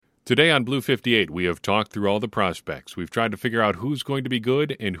Today on Blue 58, we have talked through all the prospects. We've tried to figure out who's going to be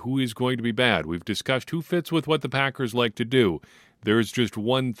good and who is going to be bad. We've discussed who fits with what the Packers like to do. There is just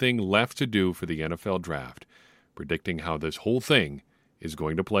one thing left to do for the NFL Draft, predicting how this whole thing is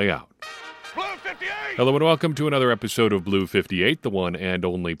going to play out. Blue 58! Hello and welcome to another episode of Blue 58, the one and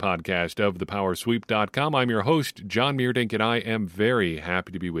only podcast of thepowersweep.com. I'm your host, John Meerdink, and I am very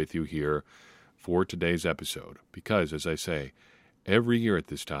happy to be with you here for today's episode because, as I say, every year at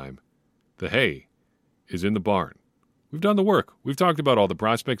this time, the hay is in the barn. We've done the work. We've talked about all the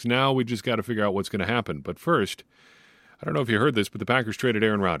prospects. Now we just got to figure out what's going to happen. But first, I don't know if you heard this, but the Packers traded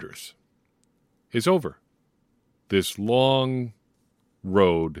Aaron Rodgers. It's over. This long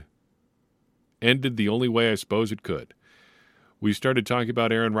road ended the only way I suppose it could. We started talking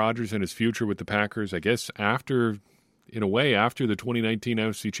about Aaron Rodgers and his future with the Packers, I guess, after the 2019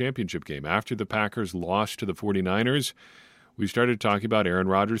 NFC Championship game. After the Packers lost to the 49ers, we started talking about Aaron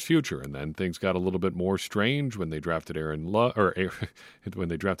Rodgers' future, and then things got a little bit more strange when they drafted when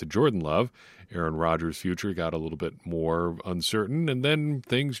they drafted Jordan Love. Aaron Rodgers' future got a little bit more uncertain, and then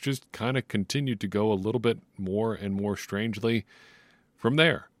things just kind of continued to go a little bit more and more strangely from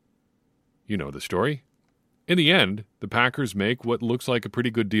there. You know the story. In the end, the Packers make what looks like a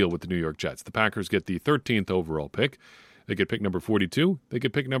pretty good deal with the New York Jets. The Packers get the 13th overall pick. They get pick number 42, they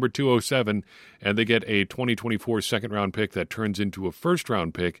get pick number 207, and they get a 2024 second-round pick that turns into a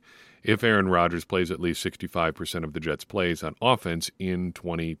first-round pick if Aaron Rodgers plays at least 65% of the Jets' plays on offense in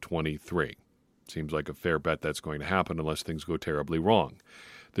 2023. Seems like a fair bet that's going to happen unless things go terribly wrong.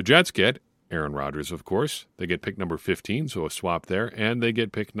 The Jets get Aaron Rodgers, of course. They get pick number 15, so a swap there, and they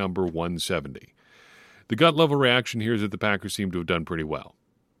get pick number 170. The gut-level reaction here is that the Packers seem to have done pretty well.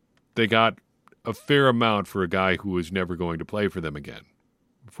 They got a fair amount for a guy who was never going to play for them again,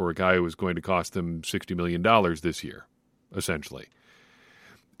 for a guy who was going to cost them $60 million this year, essentially.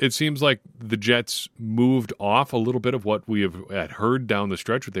 It seems like the Jets moved off a little bit of what we had heard down the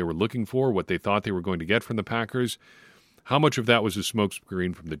stretch, what they were looking for, what they thought they were going to get from the Packers. How much of that was a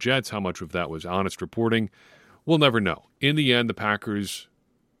smokescreen from the Jets? How much of that was honest reporting? We'll never know. In the end, the Packers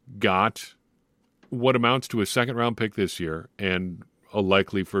got what amounts to a second-round pick this year and a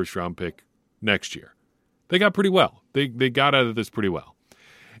likely first-round pick next year. They got pretty well. They got out of this pretty well.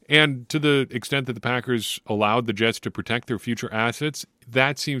 And to the extent that the Packers allowed the Jets to protect their future assets,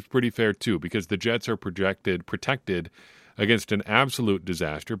 that seems pretty fair too, because the Jets are protected against an absolute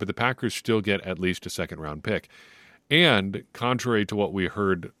disaster, but the Packers still get at least a second-round pick. And contrary to what we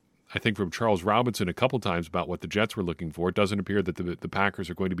heard, I think, from Charles Robinson a couple times about what the Jets were looking for, it doesn't appear that the Packers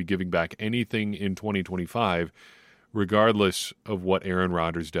are going to be giving back anything in 2025, regardless of what Aaron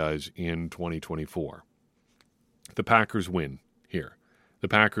Rodgers does in 2024. The Packers win here. The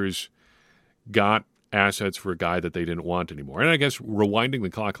Packers got assets for a guy that they didn't want anymore. And I guess rewinding the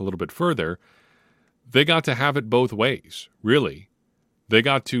clock a little bit further, they got to have it both ways, really. They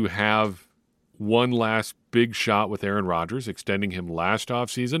got to have one last big shot with Aaron Rodgers, extending him last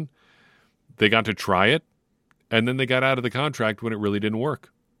offseason. They got to try it, and then they got out of the contract when it really didn't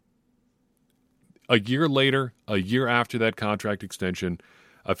work. A year later, a year after that contract extension,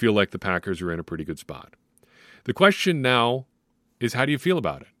 I feel like the Packers are in a pretty good spot. The question now is, how do you feel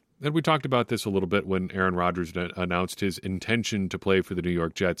about it? And we talked about this a little bit when Aaron Rodgers announced his intention to play for the New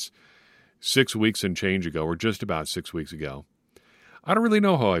York Jets 6 weeks and change ago, or just about 6 weeks ago. I don't really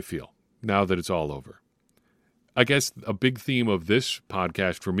know how I feel now that it's all over. I guess a big theme of this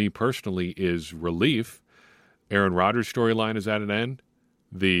podcast for me personally is relief. Aaron Rodgers' storyline is at an end.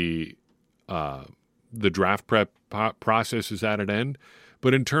 The draft prep process is at an end.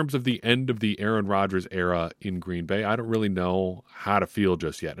 But in terms of the end of the Aaron Rodgers era in Green Bay, I don't really know how to feel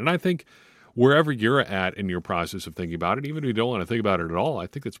just yet. And I think wherever you're at in your process of thinking about it, even if you don't want to think about it at all, I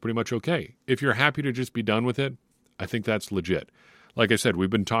think that's pretty much okay. If you're happy to just be done with it, I think that's legit. Like I said, we've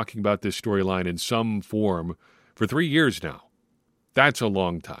been talking about this storyline in some form for 3 years now. That's a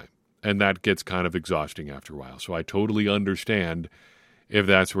long time. And that gets kind of exhausting after a while. So I totally understand if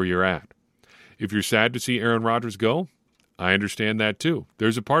that's where you're at. If you're sad to see Aaron Rodgers go, I understand that too.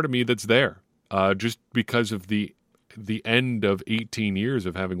 There's a part of me that's there, just because of the end of 18 years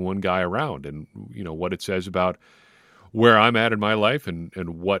of having one guy around, and you know what it says about where I'm at in my life and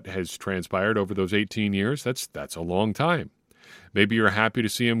what has transpired over those 18 years. That's a long time. Maybe you're happy to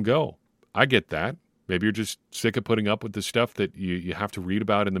see him go. I get that. Maybe you're just sick of putting up with the stuff that you have to read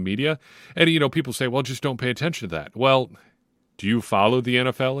about in the media. And, you know, people say, well, just don't pay attention to that. Well, do you follow the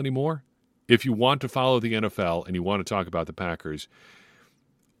NFL anymore? If you want to follow the NFL and you want to talk about the Packers,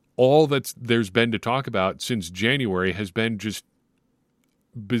 all there's been to talk about since January has been just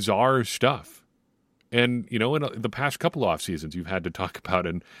bizarre stuff. And, in the past couple off seasons, you've had to talk about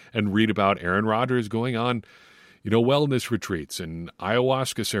and read about Aaron Rodgers going on, wellness retreats and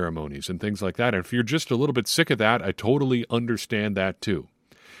ayahuasca ceremonies and things like that. And if you're just a little bit sick of that, I totally understand that too.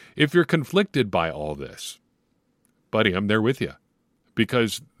 If you're conflicted by all this, buddy, I'm there with you.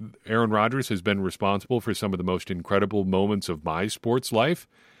 Because Aaron Rodgers has been responsible for some of the most incredible moments of my sports life.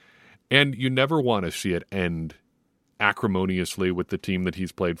 And you never want to see it end acrimoniously with the team that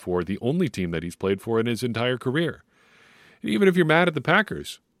he's played for, the only team that he's played for in his entire career. And even if you're mad at the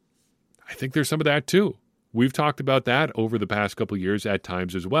Packers, I think there's some of that too. We've talked about that over the past couple of years at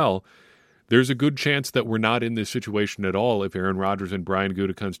times as well. There's a good chance that we're not in this situation at all if Aaron Rodgers and Brian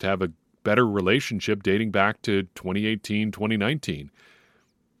Gutekunst have a better relationship dating back to 2018, 2019.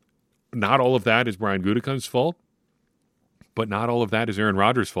 Not all of that is Brian Gutekunst's fault, but not all of that is Aaron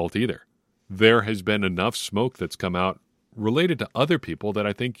Rodgers' fault either. There has been enough smoke that's come out related to other people that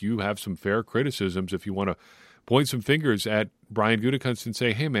I think you have some fair criticisms if you want to point some fingers at Brian Gutekunst and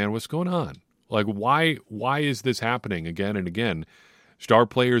say, hey, man, what's going on? Like, why is this happening again and again? Star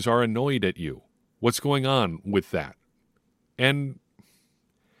players are annoyed at you. What's going on with that? And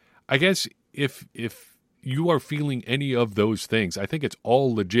I guess if you are feeling any of those things, I think it's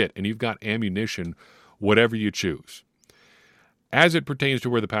all legit, and you've got ammunition, whatever you choose. As it pertains to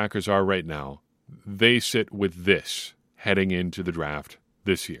where the Packers are right now, they sit with this heading into the draft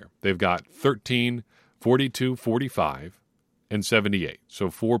this year. They've got 13, 42, 45, and 78. So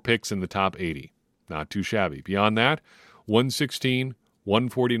 4 picks in the top 80. Not too shabby. Beyond that, 116,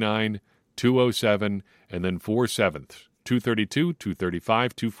 149, 207, and then 4 sevenths. 232,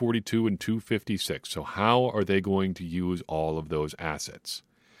 235, 242, and 256. So how are they going to use all of those assets?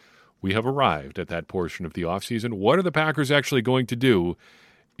 We have arrived at that portion of the offseason. What are the Packers actually going to do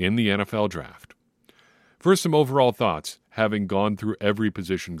in the NFL draft? First, some overall thoughts, having gone through every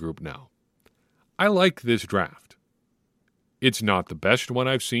position group now. I like this draft. It's not the best one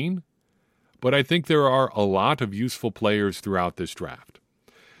I've seen, but I think there are a lot of useful players throughout this draft.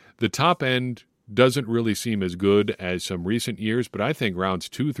 The top end doesn't really seem as good as some recent years, but I think rounds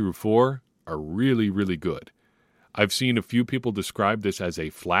 2 through 4 are really, really good. I've seen a few people describe this as a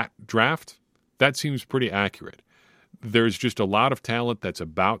flat draft. That seems pretty accurate. There's just a lot of talent that's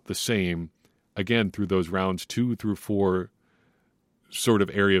about the same, again, through those rounds 2 through 4 sort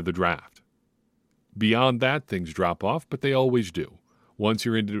of area of the draft. Beyond that, things drop off, but they always do. Once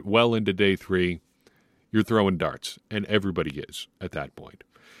you're into day 3, you're throwing darts, and everybody is at that point.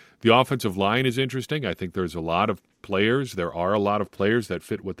 The offensive line is interesting. I think there's a lot of players. There are a lot of players that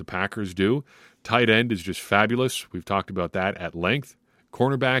fit what the Packers do. Tight end is just fabulous. We've talked about that at length.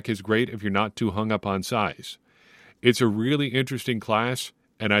 Cornerback is great if you're not too hung up on size. It's a really interesting class,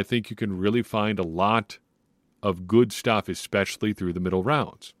 and I think you can really find a lot of good stuff, especially through the middle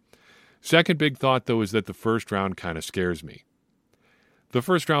rounds. Second big thought, though, is that the first round kind of scares me. The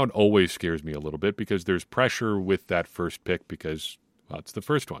first round always scares me a little bit because there's pressure with that first pick because, well, it's the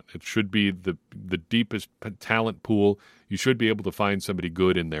first one. It should be the deepest talent pool. You should be able to find somebody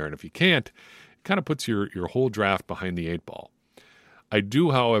good in there, and if you can't, it kind of puts your whole draft behind the 8 ball. I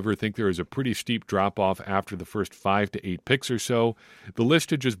do, however, think there is a pretty steep drop-off after the first 5 to 8 picks or so. The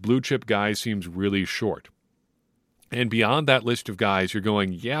list of just blue-chip guys seems really short. And beyond that list of guys, you're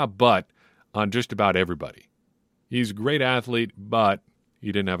going, yeah, but on just about everybody. He's a great athlete, but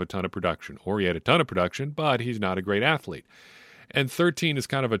he didn't have a ton of production. Or he had a ton of production, but he's not a great athlete. And 13 is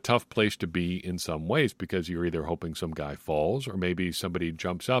kind of a tough place to be in some ways because you're either hoping some guy falls or maybe somebody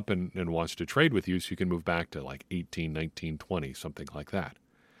jumps up and wants to trade with you so you can move back to like 18, 19, 20, something like that.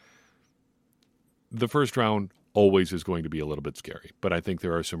 The first round always is going to be a little bit scary, but I think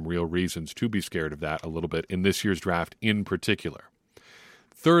there are some real reasons to be scared of that a little bit in this year's draft in particular.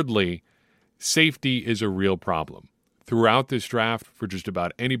 Thirdly, safety is a real problem. Throughout this draft, for just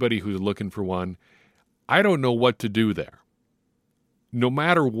about anybody who's looking for one, I don't know what to do there. No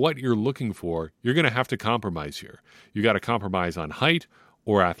matter what you're looking for, you're going to have to compromise here. You got to compromise on height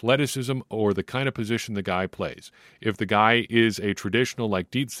or athleticism or the kind of position the guy plays. If the guy is a traditional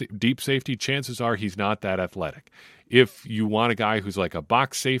like deep safety, chances are he's not that athletic. If you want a guy who's like a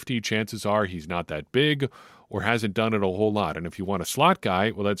box safety, chances are he's not that big or hasn't done it a whole lot. And if you want a slot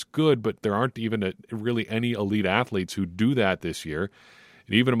guy, well, that's good, but there aren't even really any elite athletes who do that this year.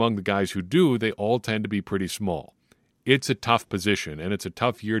 And even among the guys who do, they all tend to be pretty small. It's a tough position, and it's a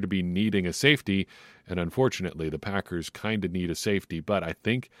tough year to be needing a safety, and unfortunately, the Packers kind of need a safety, but I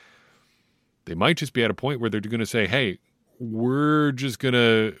think they might just be at a point where they're going to say, hey, we're going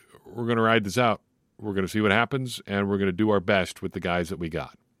to ride this out. We're going to see what happens, and we're going to do our best with the guys that we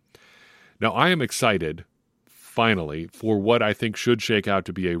got. Now, I am excited finally, for what I think should shake out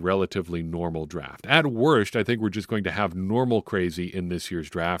to be a relatively normal draft. At worst, I think we're just going to have normal crazy in this year's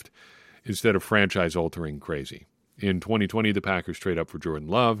draft instead of franchise-altering crazy. In 2020, the Packers trade up for Jordan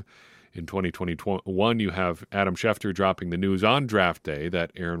Love. In 2021, you have Adam Schefter dropping the news on draft day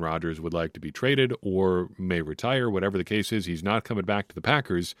that Aaron Rodgers would like to be traded or may retire, whatever the case is. He's not coming back to the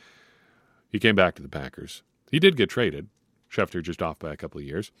Packers. He came back to the Packers. He did get traded. Schefter just off by a couple of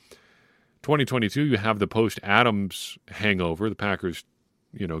years. 2022, you have the post-Adams hangover. The Packers,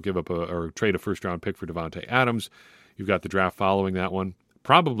 give up or trade a first-round pick for Davante Adams. You've got the draft following that one.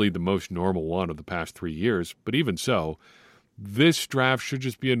 Probably the most normal one of the past 3 years, but even so, this draft should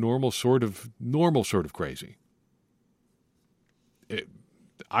just be a normal sort of crazy.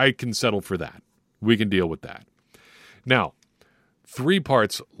 I can settle for that. We can deal with that. Now, 3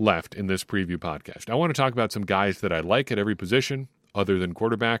 parts left in this preview podcast. I want to talk about some guys that I like at every position other than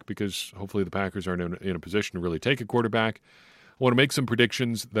quarterback, because hopefully the Packers aren't in a position to really take a quarterback. I want to make some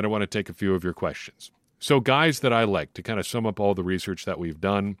predictions, then I want to take a few of your questions. So guys that I like, to kind of sum up all the research that we've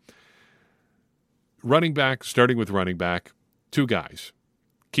done. Running back, starting with running back, 2 guys.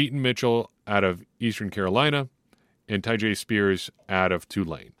 Keaton Mitchell out of Eastern Carolina and Tyjae Spears out of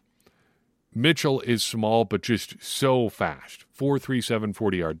Tulane. Mitchell is small but just so fast. 4.37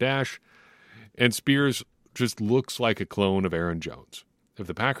 40-yard dash. And Spears just looks like a clone of Aaron Jones. If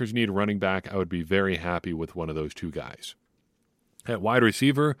the Packers need a running back, I would be very happy with one of those 2 guys. At wide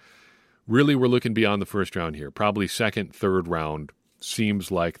receiver, really we're looking beyond the first round here. Probably second, third round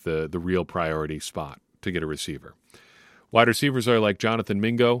seems like the real priority spot to get a receiver. Wide receivers are like Jonathan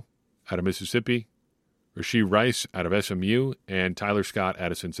Mingo out of Mississippi, Rashee Rice out of SMU, and Tyler Scott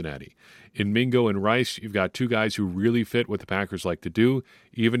out of Cincinnati. In Mingo and Rice, you've got 2 guys who really fit what the Packers like to do,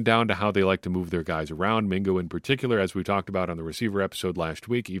 even down to how they like to move their guys around. Mingo in particular, as we talked about on the receiver episode last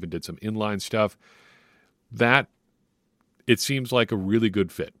week, even did some inline stuff. That, it seems like a really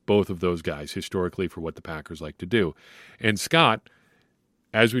good fit, both of those guys, historically, for what the Packers like to do. And Scott,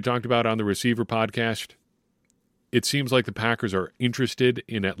 as we talked about on the receiver podcast, it seems like the Packers are interested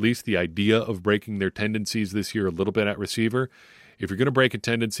in at least the idea of breaking their tendencies this year a little bit at receiver. If you're going to break a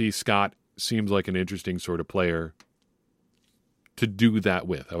tendency, Scott seems like an interesting sort of player to do that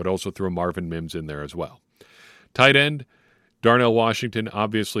with. I would also throw Marvin Mims in there as well. Tight end, Darnell Washington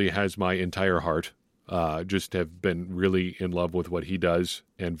obviously has my entire heart. Just have been really in love with what he does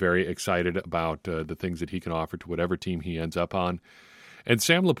and very excited about the things that he can offer to whatever team he ends up on. And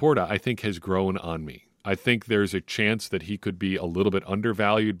Sam Laporta, I think, has grown on me. I think there's a chance that he could be a little bit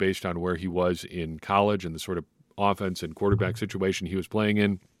undervalued based on where he was in college and the sort of offense and quarterback situation he was playing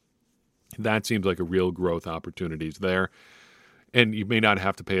in. That seems like a real growth opportunities there. And you may not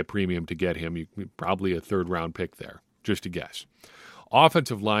have to pay a premium to get him. Probably a third-round pick there, just a guess.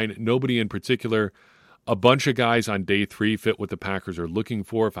 Offensive line, nobody in particular. A bunch of guys on day 3 fit what the Packers are looking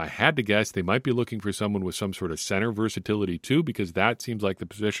for. If I had to guess, they might be looking for someone with some sort of center versatility too, because that seems like the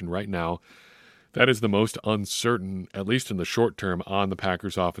position right now that is the most uncertain, at least in the short term, on the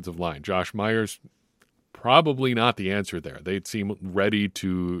Packers' offensive line. Josh Myers, probably not the answer there. They'd seem ready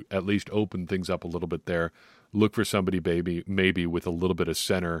to at least open things up a little bit there. Look for somebody maybe with a little bit of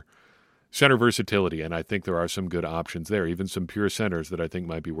center versatility, and I think there are some good options there, even some pure centers that I think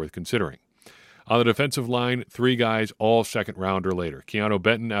might be worth considering. On the defensive line, 3 guys, all second round or later. Keanu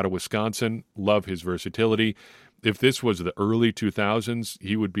Benton out of Wisconsin, love his versatility. If this was the early 2000s,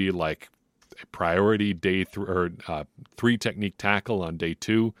 he would be like a priority day 3 technique tackle on day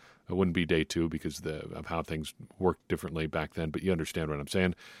 2. It wouldn't be day 2 because of how things worked differently back then, but you understand what I'm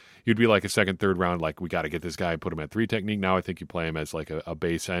saying. You'd be like a second, third round, like we got to get this guy and put him at 3 technique. Now I think you play him as like a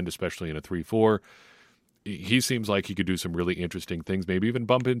base end, especially in a 3-4. He seems like he could do some really interesting things, maybe even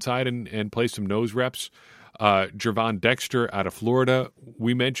bump inside and play some nose reps. Gervon Dexter out of Florida,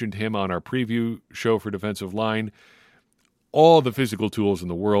 we mentioned him on our preview show for defensive line. All the physical tools in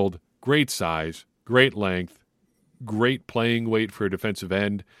the world, great size, great length, great playing weight for a defensive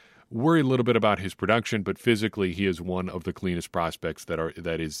end. Worry a little bit about his production, but physically he is one of the cleanest prospects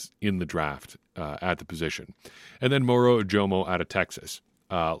that is in the draft at the position. And then Moro Ojomo out of Texas.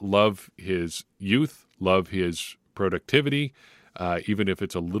 Love his youth, love his productivity, even if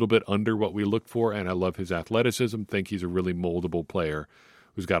it's a little bit under what we look for, and I love his athleticism. Think he's a really moldable player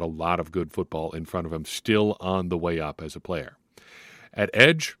who's got a lot of good football in front of him, still on the way up as a player. At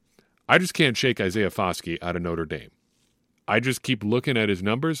edge, I just can't shake Isaiah Foskey out of Notre Dame. I just keep looking at his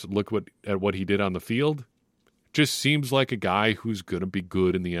numbers, at what he did on the field. Just seems like a guy who's going to be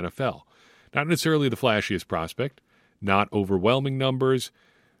good in the NFL. Not necessarily the flashiest prospect, not overwhelming numbers,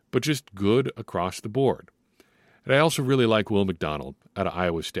 but just good across the board. And I also really like Will McDonald out of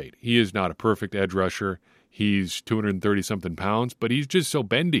Iowa State. He is not a perfect edge rusher. He's 230-something pounds, but he's just so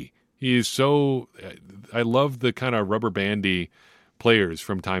bendy. He is so – I love the kind of rubber bandy players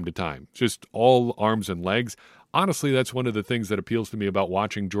from time to time, just all arms and legs. Honestly, that's one of the things that appeals to me about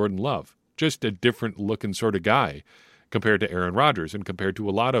watching Jordan Love. Just a different-looking sort of guy compared to Aaron Rodgers and compared to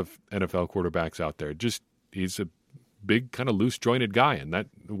a lot of NFL quarterbacks out there. Just he's a big, kind of loose-jointed guy, and that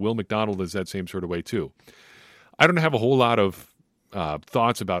Will McDonald is that same sort of way too. I don't have a whole lot of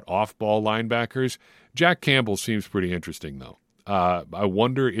thoughts about off-ball linebackers. Jack Campbell seems pretty interesting, though. I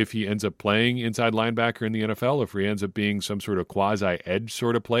wonder if he ends up playing inside linebacker in the NFL, if he ends up being some sort of quasi-edge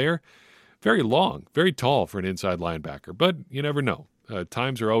sort of player. Very long, very tall for an inside linebacker, but you never know.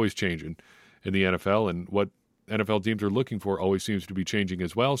 Times are always changing in the NFL, and what NFL teams are looking for always seems to be changing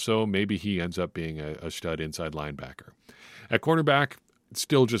as well, so maybe he ends up being a stud inside linebacker. At cornerback,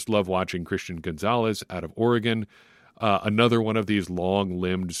 still just love watching Christian Gonzalez out of Oregon. Another one of these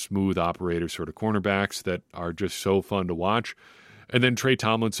long-limbed, smooth operator sort of cornerbacks that are just so fun to watch. And then Trey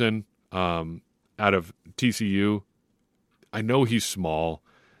Tomlinson out of TCU. I know he's small,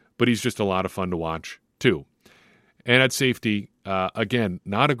 but he's just a lot of fun to watch too. And at safety, again,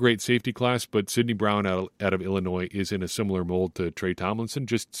 not a great safety class, but Sidney Brown out of Illinois is in a similar mold to Trey Tomlinson.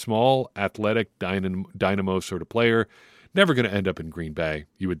 Just small, athletic, dynamo sort of player. Never going to end up in Green Bay,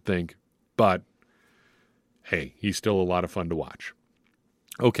 you would think. But, hey, he's still a lot of fun to watch.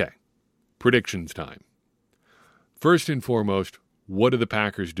 Okay, predictions time. First and foremost, what do the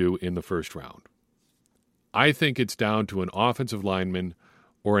Packers do in the first round? I think it's down to an offensive lineman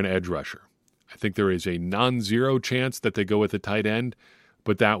or an edge rusher. I think there is a non-zero chance that they go with a tight end,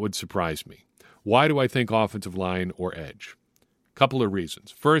 but that would surprise me. Why do I think offensive line or edge? Couple of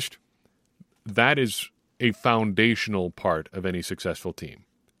reasons. First, that is a foundational part of any successful team.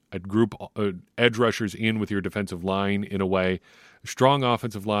 I'd group edge rushers in with your defensive line in a way. A strong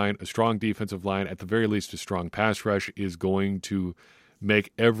offensive line, a strong defensive line, at the very least a strong pass rush is going to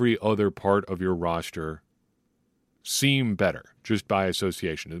make every other part of your roster seem better just by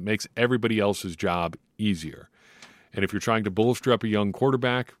association. It makes everybody else's job easier. And if you're trying to bolster up a young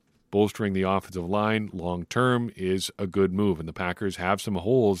quarterback, bolstering the offensive line long-term is a good move. And the Packers have some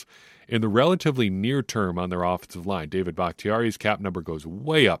holes in the relatively near term on their offensive line. David Bakhtiari's cap number goes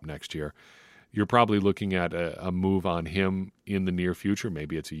way up next year. You're probably looking at a move on him in the near future.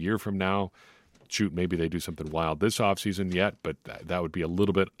 Maybe it's a year from now. Shoot, maybe they do something wild this offseason yet, but that would be a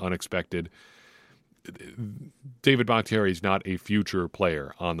little bit unexpected. David Bakhtiari is not a future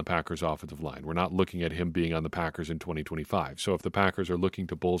player on the Packers offensive line. We're not looking at him being on the Packers in 2025. So if the Packers are looking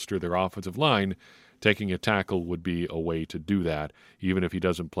to bolster their offensive line, taking a tackle would be a way to do that, even if he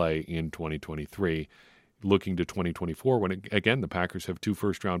doesn't play in 2023. Looking to 2024, when, again, the Packers have 2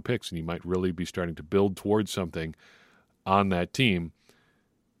 first-round picks, and you might really be starting to build towards something on that team.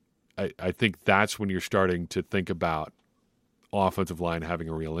 I think that's when you're starting to think about offensive line having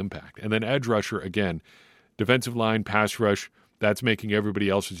a real impact. And then edge rusher, again, defensive line, pass rush, that's making everybody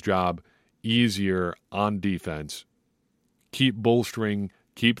else's job easier on defense. Keep bolstering,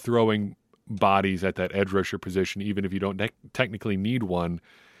 keep throwing bodies at that edge rusher position. Even if you don't technically need one,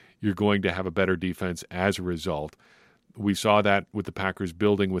 you're going to have a better defense as a result. We saw that with the Packers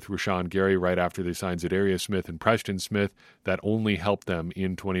building with Rashawn Gary right after they signed Zadarius Smith and Preston Smith. That only helped them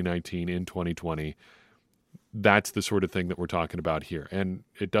in 2019, in 2020. That's the sort of thing that we're talking about here. And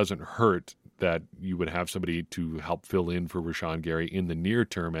it doesn't hurt that you would have somebody to help fill in for Rashawn Gary in the near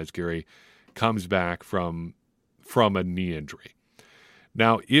term as Gary comes back from a knee injury.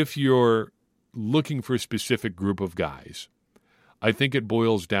 Now, if you're looking for a specific group of guys, I think it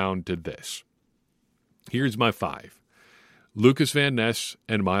boils down to this. Here's my 5. Lucas Van Ness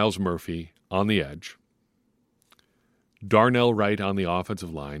and Myles Murphy on the edge. Darnell Wright on the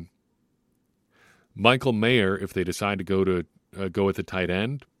offensive line. Michael Mayer, if they decide to go with the tight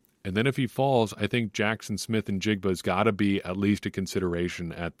end. And then if he falls, I think Jackson Smith and Jigba's got to be at least a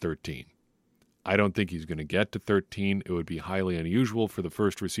consideration at 13. I don't think he's going to get to 13. It would be highly unusual for the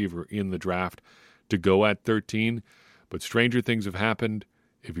first receiver in the draft to go at 13. But stranger things have happened.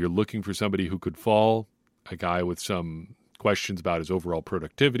 If you're looking for somebody who could fall, a guy with some questions about his overall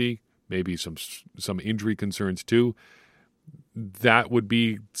productivity, maybe some injury concerns too, that would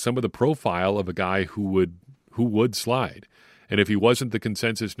be some of the profile of a guy who would slide. And if he wasn't the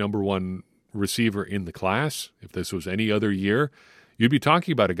consensus number 1 receiver in the class, if this was any other year, you'd be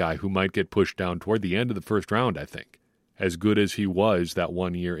talking about a guy who might get pushed down toward the end of the first round, I think, as good as he was that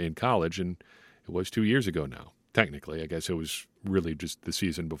 1 year in college. And it was 2 years ago now. Technically, I guess it was really just the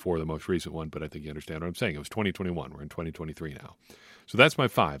season before the most recent one, but I think you understand what I'm saying. It was 2021. We're in 2023 now. So that's my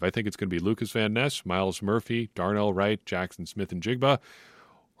 5. I think it's going to be Lucas Van Ness, Myles Murphy, Darnell Wright, Jackson Smith and Jigba,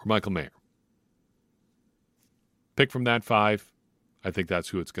 or Michael Mayer. Pick from that 5. I think that's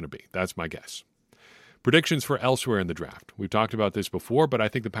who it's going to be. That's my guess. Predictions for elsewhere in the draft. We've talked about this before, but I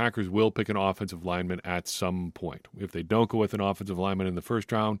think the Packers will pick an offensive lineman at some point. If they don't go with an offensive lineman in the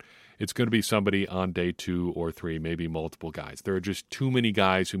first round, it's going to be somebody on day 2 or 3, maybe multiple guys. There are just too many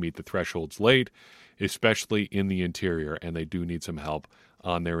guys who meet the thresholds late, especially in the interior, and they do need some help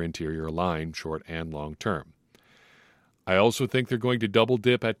on their interior line, short and long term. I also think they're going to double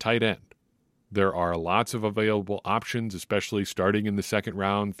dip at tight end. There are lots of available options, especially starting in the second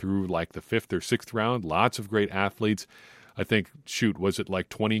round through like the 5th or 6th round. Lots of great athletes. I think, was it like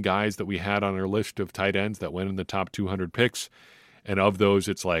 20 guys that we had on our list of tight ends that went in the top 200 picks? And of those,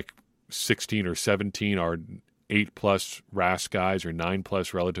 it's like 16 or 17 are 8+ RAS guys or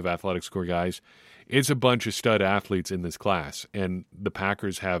 9+ relative athletic score guys. It's a bunch of stud athletes in this class, and the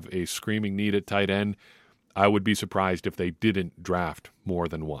Packers have a screaming need at tight end. I would be surprised if they didn't draft more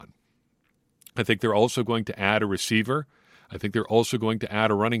than one. I think they're also going to add a receiver. I think they're also going to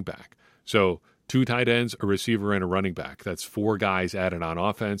add a running back. So 2 tight ends, a receiver, and a running back. That's 4 guys added on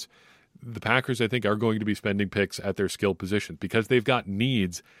offense. The Packers, I think, are going to be spending picks at their skill positions because they've got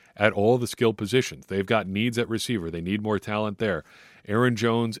needs at all the skill positions. They've got needs at receiver. They need more talent there. Aaron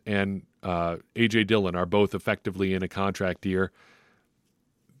Jones and A.J. Dillon are both effectively in a contract year.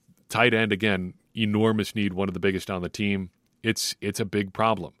 Tight end, again, enormous need, one of the biggest on the team. It's a big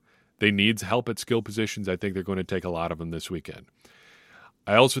problem. They need help at skill positions. I think they're going to take a lot of them this weekend.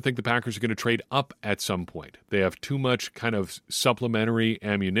 I also think the Packers are going to trade up at some point. They have too much kind of supplementary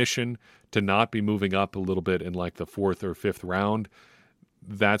ammunition to not be moving up a little bit in like the 4th or 5th round.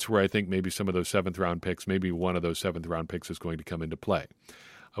 That's where I think maybe some of those 7th round picks, maybe one of those 7th round picks is going to come into play.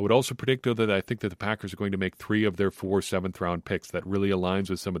 I would also predict, though, that I think that the Packers are going to make 3 of their 4 7th round picks. That really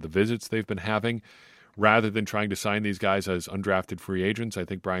aligns with some of the visits they've been having. Rather than trying to sign these guys as undrafted free agents, I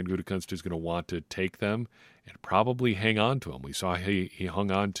think Brian Gutekunst is going to want to take them and probably hang on to them. We saw he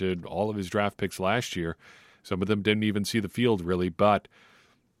hung on to all of his draft picks last year. Some of them didn't even see the field, really, but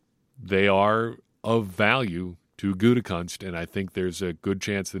they are of value to Gutekunst, and I think there's a good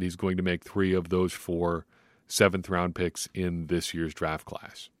chance that he's going to make 3 of those 4 7th-round picks in this year's draft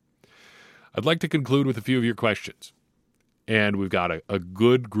class. I'd like to conclude with a few of your questions, and we've got a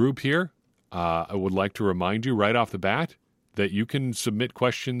good group here. I would like to remind you right off the bat that you can submit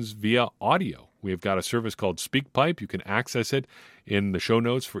questions via audio. We've got a service called SpeakPipe. You can access it in the show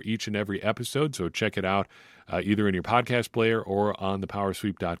notes for each and every episode, so check it out either in your podcast player or on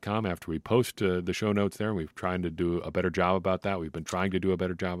thepowersweep.com after we post the show notes there. We've trying to do a better job about that. We've been trying to do a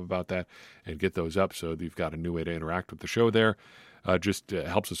better job about that and get those up so you've got a new way to interact with the show there. Just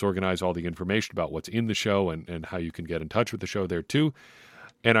helps us organize all the information about what's in the show and how you can get in touch with the show there too.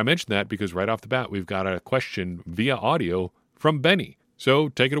 And I mentioned that because right off the bat, we've got a question via audio from Benny. So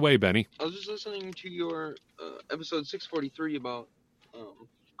take it away, Benny. I was just listening to your episode 643 about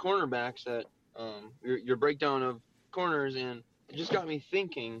cornerbacks, that your breakdown of corners, and it just got me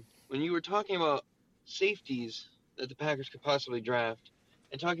thinking when you were talking about safeties that the Packers could possibly draft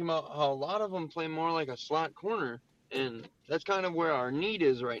and talking about how a lot of them play more like a slot corner, and that's kind of where our need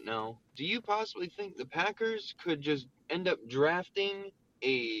is right now. Do you possibly think the Packers could just end up drafting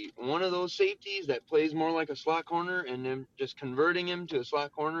one of those safeties that plays more like a slot corner and then just converting him to a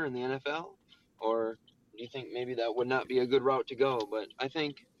slot corner in the NFL? Or do you think maybe that would not be a good route to go? But I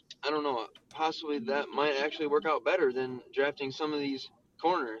think, I don't know, possibly that might actually work out better than drafting some of these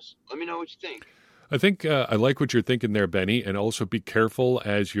corners. Let me know what you think. I think I like what you're thinking there, Benny, and also be careful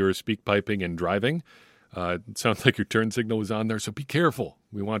as you're speak piping and driving. It sounds like your turn signal was on there, so be careful.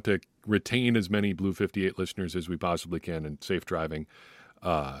 We want to retain as many Blue 58 listeners as we possibly can, and safe driving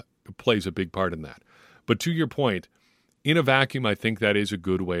plays a big part in that. But to your point, in a vacuum, I think that is a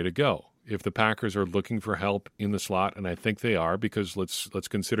good way to go. If the Packers are looking for help in the slot, and I think they are, because let's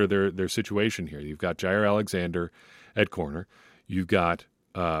consider their situation here. You've got Jair Alexander at corner. You've got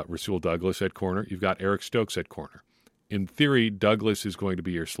Rasul Douglas at corner. You've got Eric Stokes at corner. In theory, Douglas is going to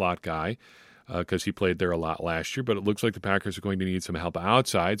be your slot guy because he played there a lot last year, but it looks like the Packers are going to need some help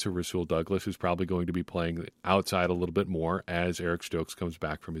outside, so Rasul Douglas is probably going to be playing outside a little bit more as Eric Stokes comes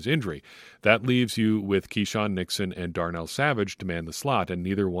back from his injury. That leaves you with Keyshawn Nixon and Darnell Savage to man the slot, and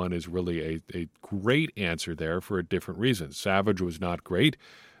neither one is really a great answer there for different reasons. Savage was not great,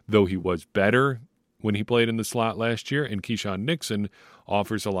 though he was better when he played in the slot last year, and Keyshawn Nixon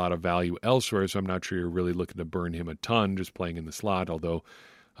offers a lot of value elsewhere, so I'm not sure you're really looking to burn him a ton just playing in the slot, although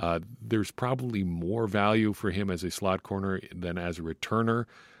there's probably more value for him as a slot corner than as a returner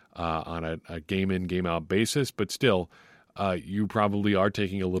on a game-in, game-out basis. But still, you probably are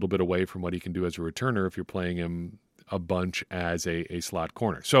taking a little bit away from what he can do as a returner if you're playing him a bunch as a slot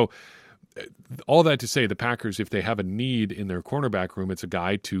corner. So all that to say, the Packers, if they have a need in their cornerback room, it's a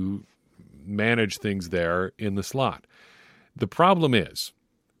guy to manage things there in the slot. The problem is,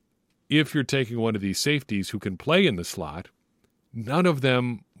 if you're taking one of these safeties who can play in the slot, none of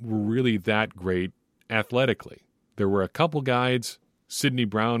them were really that great athletically. There were a couple guys, Sidney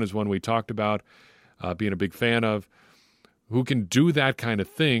Brown is one we talked about, being a big fan of, who can do that kind of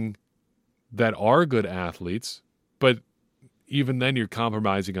thing that are good athletes, but even then you're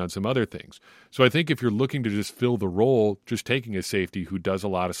compromising on some other things. So I think if you're looking to just fill the role, just taking a safety who does a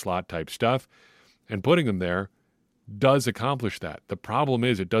lot of slot-type stuff and putting them there does accomplish that. The problem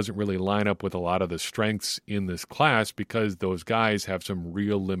is it doesn't really line up with a lot of the strengths in this class because those guys have some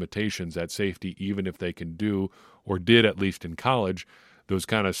real limitations at safety, even if they can do, or did at least in college, those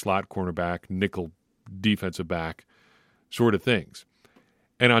kind of slot cornerback, nickel defensive back sort of things.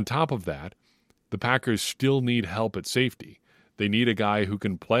 And on top of that, the Packers still need help at safety. They need a guy who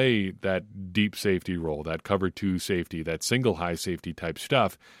can play that deep safety role, that cover two safety, that single high safety type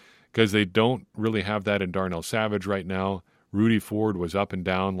stuff, because they don't really have that in Darnell Savage right now. Rudy Ford was up and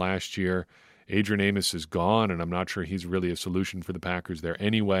down last year. Adrian Amos is gone, and I'm not sure he's really a solution for the Packers there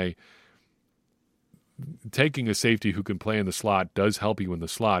anyway. Taking a safety who can play in the slot does help you in the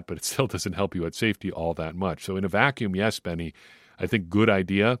slot, but it still doesn't help you at safety all that much. So in a vacuum, yes, Benny, I think good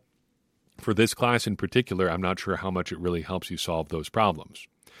idea. For this class in particular, I'm not sure how much it really helps you solve those problems.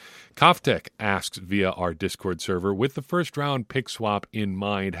 Koftek asks via our Discord server, with the first-round pick swap in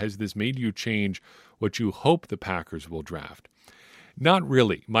mind, has this made you change what you hope the Packers will draft? Not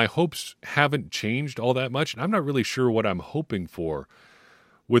really. My hopes haven't changed all that much, and I'm not really sure what I'm hoping for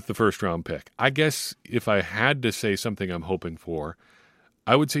with the first-round pick. I guess if I had to say something I'm hoping for,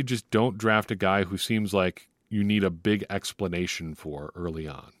 I would say just don't draft a guy who seems like you need a big explanation for early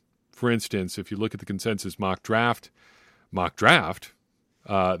on. For instance, if you look at the consensus mock draft,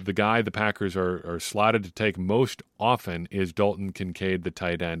 the guy the Packers are slotted to take most often is Dalton Kincaid, the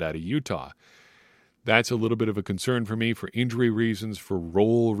tight end out of Utah. That's a little bit of a concern for me for injury reasons, for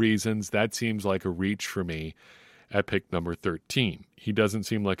role reasons. That seems like a reach for me at pick number 13. He doesn't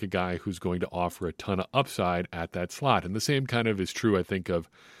seem like a guy who's going to offer a ton of upside at that slot. And the same kind of is true, I think, of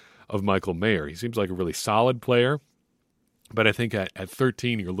Michael Mayer. He seems like a really solid player. But I think at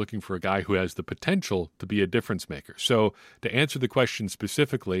 13, you're looking for a guy who has the potential to be a difference maker. So to answer the question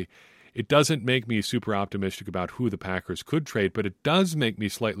specifically, it doesn't make me super optimistic about who the Packers could trade, but it does make me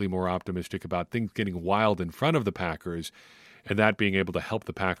slightly more optimistic about things getting wild in front of the Packers and that being able to help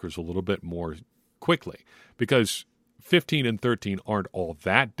the Packers a little bit more quickly. Because 15 and 13 aren't all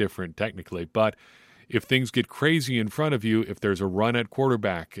that different technically, but if things get crazy in front of you, if there's a run at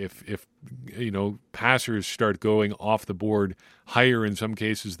quarterback, if passers start going off the board higher in some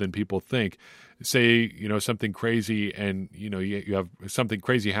cases than people think, say, something crazy and, you have something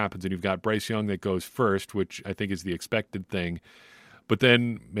crazy happens and you've got Bryce Young that goes first, which I think is the expected thing. But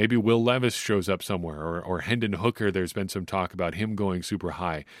then maybe Will Levis shows up somewhere or Hendon Hooker. There's been some talk about him going super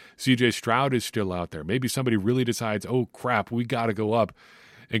high. CJ Stroud is still out there. Maybe somebody really decides, oh, crap, we got to go up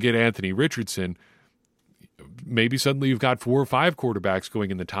and get Anthony Richardson. Maybe suddenly you've got 4 or 5 quarterbacks going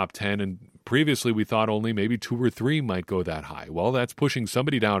in the top 10, and previously we thought only maybe 2 or 3 might go that high. Well, that's pushing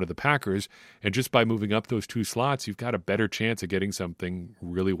somebody down to the Packers, and just by moving up those 2 slots, you've got a better chance of getting something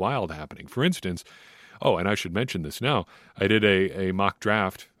really wild happening. For instance, and I should mention this now, I did a mock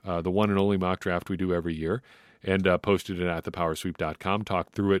draft, the one and only mock draft we do every year, and posted it at thepowersweep.com,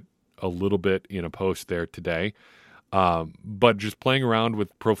 talked through it a little bit in a post there today. But just playing around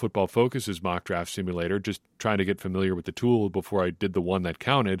with Pro Football Focus's mock draft simulator, just trying to get familiar with the tool before I did the one that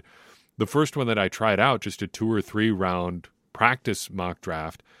counted. The first one that I tried out, just a 2 or 3 round practice mock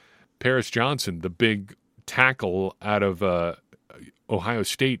draft, Paris Johnson, the big tackle out of Ohio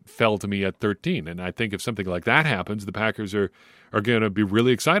State, fell to me at 13. And I think if something like that happens, the Packers are going to be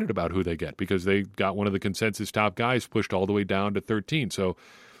really excited about who they get because they got one of the consensus top guys pushed all the way down to 13. So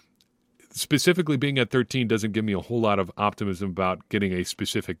specifically being at 13 doesn't give me a whole lot of optimism about getting a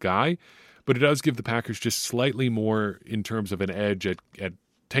specific guy, but it does give the Packers just slightly more in terms of an edge at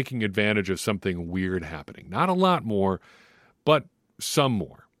taking advantage of something weird happening. Not a lot more, but some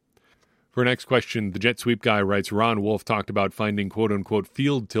more. For our next question, the Jet Sweep guy writes, Ron Wolf talked about finding quote-unquote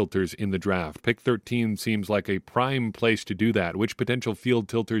field tilters in the draft. Pick 13 seems like a prime place to do that. Which potential field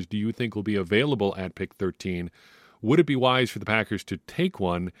tilters do you think will be available at pick 13? Would it be wise for the Packers to take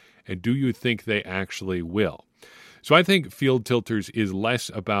one, and do you think they actually will? So I think field tilters is less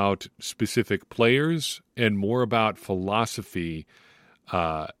about specific players and more about philosophy.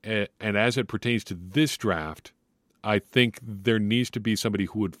 And as it pertains to this draft, I think there needs to be somebody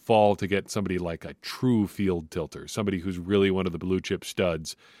who would fall to get somebody like a true field tilter, somebody who's really one of the blue chip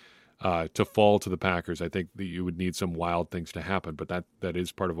studs to fall to the Packers. I think that you would need some wild things to happen, but that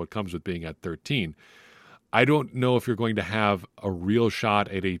is part of what comes with being at 13. I don't know if you're going to have a real shot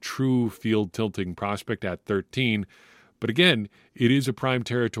at a true field tilting prospect at 13, but again, it is a prime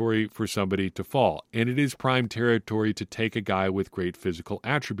territory for somebody to fall, and it is prime territory to take a guy with great physical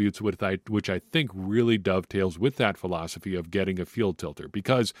attributes, which I think really dovetails with that philosophy of getting a field tilter.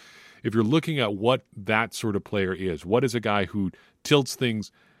 Because if you're looking at what that sort of player is, what is a guy who tilts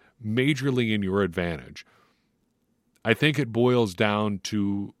things majorly in your advantage, I think it boils down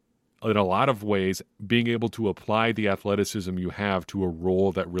to, in a lot of ways, being able to apply the athleticism you have to a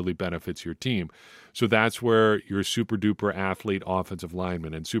role that really benefits your team. So that's where your super duper athlete offensive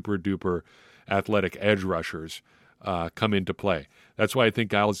linemen and super duper athletic edge rushers come into play. That's why I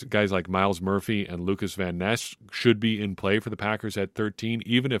think guys like Myles Murphy and Lucas Van Ness should be in play for the Packers at 13,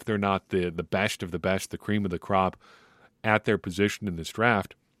 even if they're not the best of the best, the cream of the crop at their position in this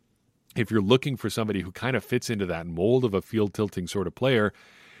draft. If you're looking for somebody who kind of fits into that mold of a field tilting sort of player,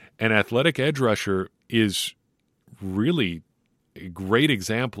 an athletic edge rusher is really a great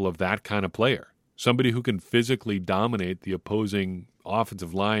example of that kind of player. Somebody who can physically dominate the opposing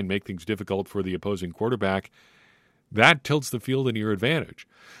offensive line, make things difficult for the opposing quarterback. That tilts the field in your advantage.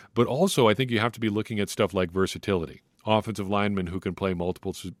 But also, I think you have to be looking at stuff like versatility. Offensive linemen who can play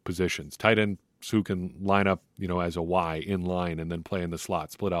multiple positions. Tight ends who can line up, as a Y in line and then play in the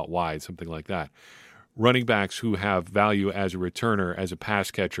slot, split out wide, something like that. Running backs who have value as a returner, as a pass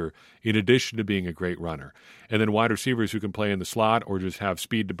catcher, in addition to being a great runner. And then wide receivers who can play in the slot or just have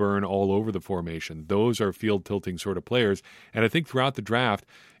speed to burn all over the formation. Those are field tilting sort of players. And I think throughout the draft,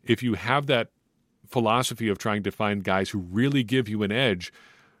 if you have that philosophy of trying to find guys who really give you an edge,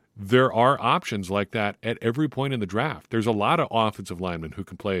 there are options like that at every point in the draft. There's a lot of offensive linemen who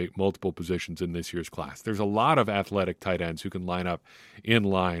can play multiple positions in this year's class. There's a lot of athletic tight ends who can line up in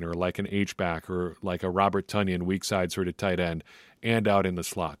line or like an H-back or like a Robert Tonyan weak side sort of tight end and out in the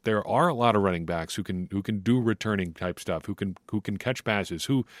slot. There are a lot of running backs who can do returning type stuff, who can catch passes,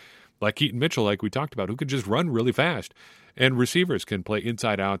 who, like Keaton Mitchell, like we talked about, who can just run really fast. And receivers can play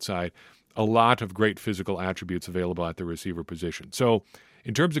inside, outside. A lot of great physical attributes available at the receiver position. So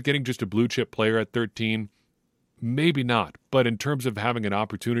in terms of getting just a blue chip player at 13, maybe not. But in terms of having an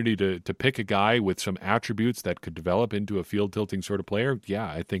opportunity to pick a guy with some attributes that could develop into a field tilting sort of player,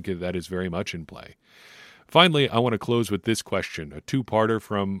 yeah, I think that is very much in play. Finally, I want to close with this question, a two-parter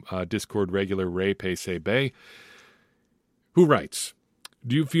from Discord regular Ray Pace Bay, who writes,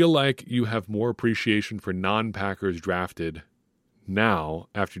 do you feel like you have more appreciation for non-Packers drafted now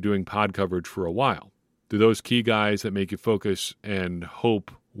after doing pod coverage for a while? Do those key guys that make you focus and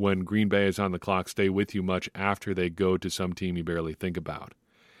hope when Green Bay is on the clock stay with you much after they go to some team you barely think about?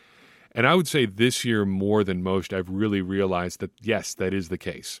 And I would say this year more than most, I've really realized that, yes, that is the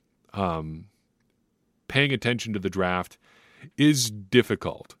case. Paying attention to the draft is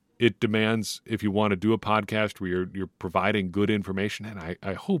difficult. It demands, if you want to do a podcast where you're providing good information, and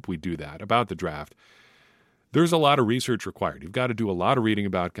I hope we do that about the draft, there's a lot of research required. You've got to do a lot of reading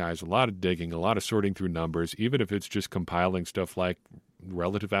about guys, a lot of digging, a lot of sorting through numbers, even if it's just compiling stuff like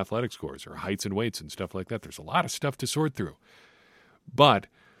relative athletic scores or heights and weights and stuff like that. There's a lot of stuff to sort through. But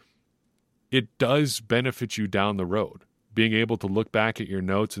it does benefit you down the road, being able to look back at your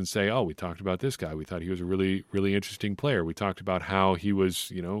notes and say, oh, we talked about this guy. We thought he was a really, really interesting player. We talked about how he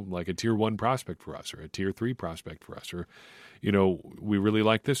was, like a tier 1 prospect for us or a tier 3 prospect for us, or we really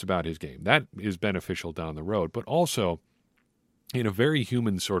like this about his game. That is beneficial down the road. But also, in a very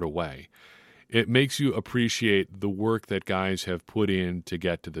human sort of way, it makes you appreciate the work that guys have put in to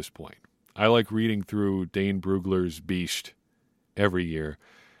get to this point. I like reading through Dane Brugler's Beast every year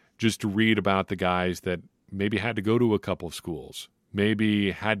just to read about the guys that maybe had to go to a couple of schools,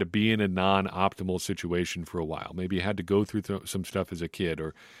 maybe had to be in a non-optimal situation for a while, maybe had to go through some stuff as a kid,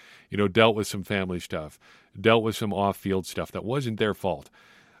 or dealt with some family stuff, dealt with some off-field stuff that wasn't their fault,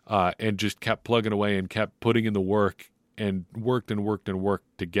 and just kept plugging away and kept putting in the work and worked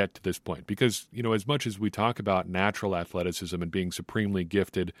to get to this point. Because, as much as we talk about natural athleticism and being supremely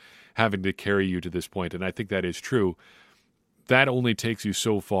gifted, having to carry you to this point, and I think that is true, that only takes you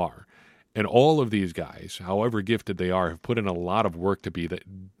so far. And all of these guys, however gifted they are, have put in a lot of work to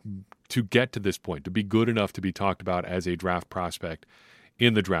get to this point, to be good enough to be talked about as a draft prospect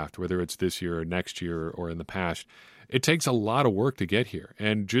in the draft, whether it's this year or next year or in the past. It takes a lot of work to get here.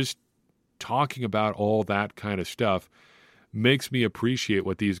 And just talking about all that kind of stuff makes me appreciate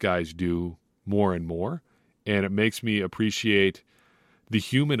what these guys do more and more. And it makes me appreciate the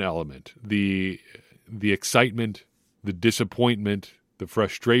human element, the excitement, the disappointment, the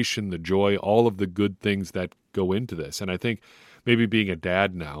frustration, the joy, all of the good things that go into this. And I think maybe being a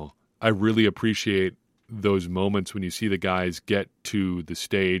dad now, I really appreciate those moments when you see the guys get to the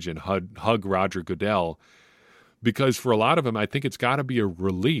stage and hug Roger Goodell, because for a lot of them, I think it's got to be a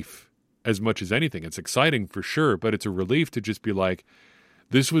relief as much as anything. It's exciting for sure, but it's a relief to just be like,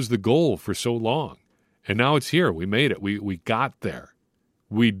 this was the goal for so long, and now it's here. We made it. We got there.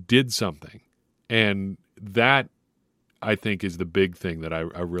 We did something. And that, I think, is the big thing that I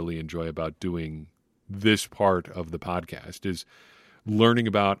really enjoy about doing this part of the podcast, is learning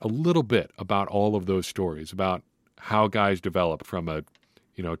about a little bit about all of those stories, about how guys developed from a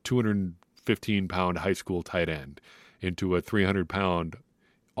 215-pound high school tight end into a 300-pound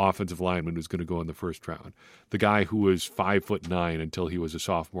offensive lineman who's going to go in the first round. The guy who was 5'9" until he was a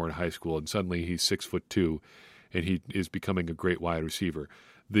sophomore in high school, and suddenly he's 6'2", and he is becoming a great wide receiver.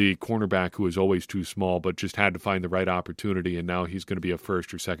 The cornerback who was always too small but just had to find the right opportunity, and now he's going to be a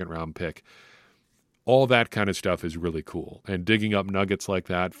first or second round pick. All that kind of stuff is really cool. And digging up nuggets like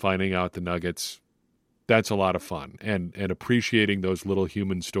that, finding out the nuggets, that's a lot of fun. And appreciating those little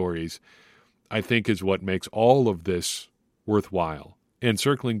human stories, I think, is what makes all of this worthwhile. And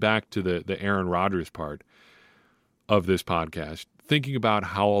circling back to the Aaron Rodgers part of this podcast, thinking about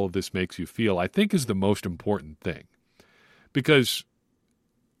how all of this makes you feel, I think, is the most important thing. Because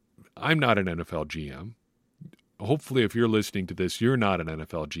I'm not an NFL GM. Hopefully, if you're listening to this, you're not an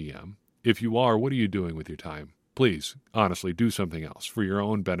NFL GM. If you are, what are you doing with your time? Please, honestly, do something else for your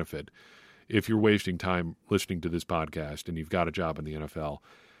own benefit. If you're wasting time listening to this podcast and you've got a job in the NFL,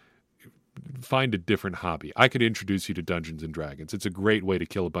 find a different hobby. I could introduce you to Dungeons and Dragons. It's a great way to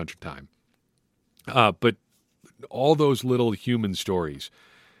kill a bunch of time. But all those little human stories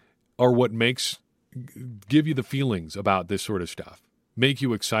are what give you the feelings about this sort of stuff. Make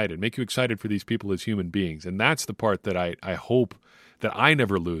you excited for these people as human beings. And that's the part that I hope that I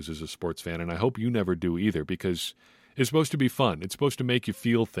never lose as a sports fan, and I hope you never do either, because it's supposed to be fun. It's supposed to make you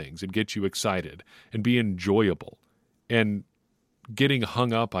feel things and get you excited and be enjoyable. And getting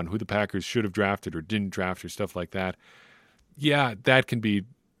hung up on who the Packers should have drafted or didn't draft or stuff like that, yeah, that can be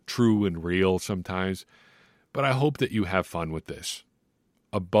true and real sometimes, but I hope that you have fun with this.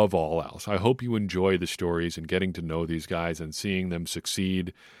 Above all else, I hope you enjoy the stories and getting to know these guys and seeing them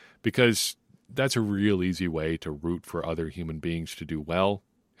succeed, because that's a real easy way to root for other human beings to do well.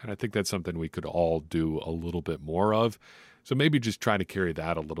 And I think that's something we could all do a little bit more of. So maybe just try to carry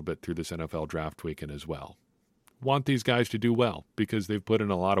that a little bit through this NFL draft weekend as well. Want these guys to do well because they've put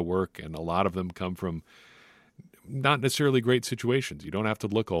in a lot of work, and a lot of them come from not necessarily great situations. You don't have to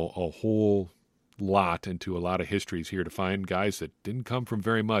look a whole lot into a lot of histories here to find guys that didn't come from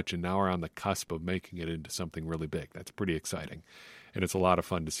very much and now are on the cusp of making it into something really big. That's pretty exciting. And it's a lot of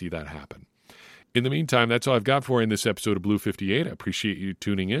fun to see that happen. In the meantime, that's all I've got for you in this episode of Blue 58. I appreciate you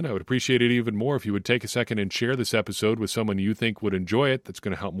tuning in. I would appreciate it even more if you would take a second and share this episode with someone you think would enjoy it. That's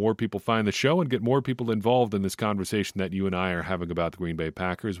going to help more people find the show and get more people involved in this conversation that you and I are having about the Green Bay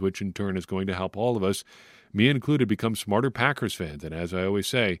Packers, which in turn is going to help all of us, me included, become smarter Packers fans. And as I always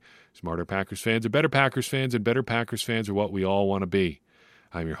say, smarter Packers fans are better Packers fans, and better Packers fans are what we all want to be.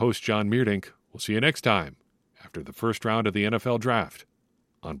 I'm your host, John Meerdink. We'll see you next time after the first round of the NFL Draft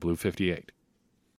on Blue 58.